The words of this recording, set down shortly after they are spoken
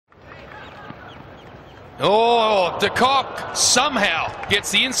Oh, de Kock somehow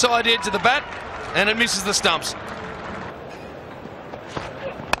gets the inside edge of the bat and it misses the stumps.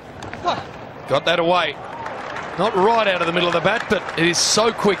 Got that away. Not right out of the middle of the bat, but it is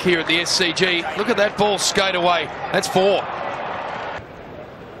so quick here at the SCG. Look at that ball skate away. That's 4.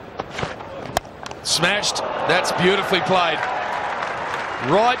 Smashed. That's beautifully played.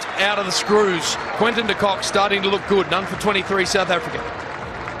 Right out of the screws. Quinton de Kock starting to look good. None for 23, South Africa.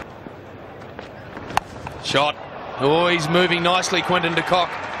 Shot. Oh, he's moving nicely, Quinton de Kock.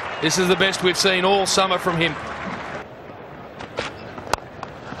 This is the best we've seen all summer from him.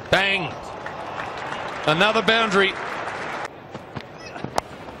 Bang. Another boundary.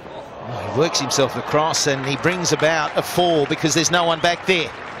 Oh, he works himself across and he brings about a 4 because there's no one back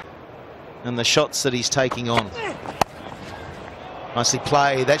there. And the shots that he's taking on. Nicely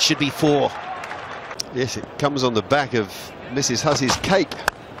played. That should be 4. Yes, it comes on the back of Mrs. Hussey's cake.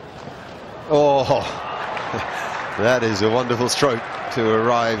 Oh, that is a wonderful stroke to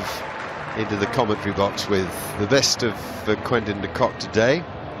arrive into the commentary box with the best of Quinton de Kock today.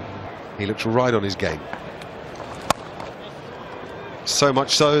 He looks right on his game. So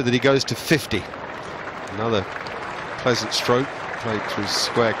much so that he goes to 50. Another pleasant stroke played through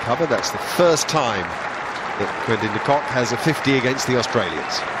square cover. That's the first time that Quinton de Kock has a 50 against the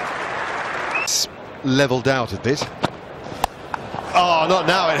Australians. It's levelled out a bit. Oh, not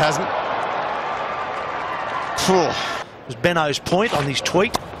now, it hasn't. It was Benno's point on his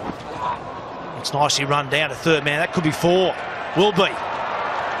tweet. It's nicely run down to third man. That could be 4. Will be.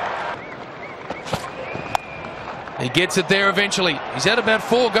 He gets it there eventually. He's had about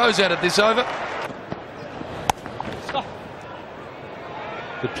 4 goes at it this over.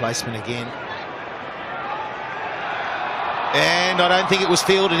 Good placement again. And I don't think it was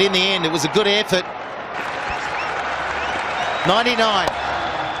fielded in the end. It was a good effort. 99.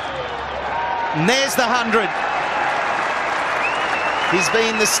 And there's the 100. He's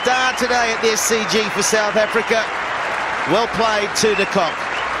been the star today at the SCG for South Africa. Well played to de Kock.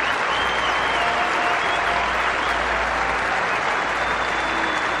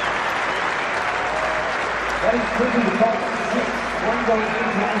 That is Quinton de Kock, 6, 1 goal, 2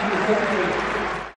 international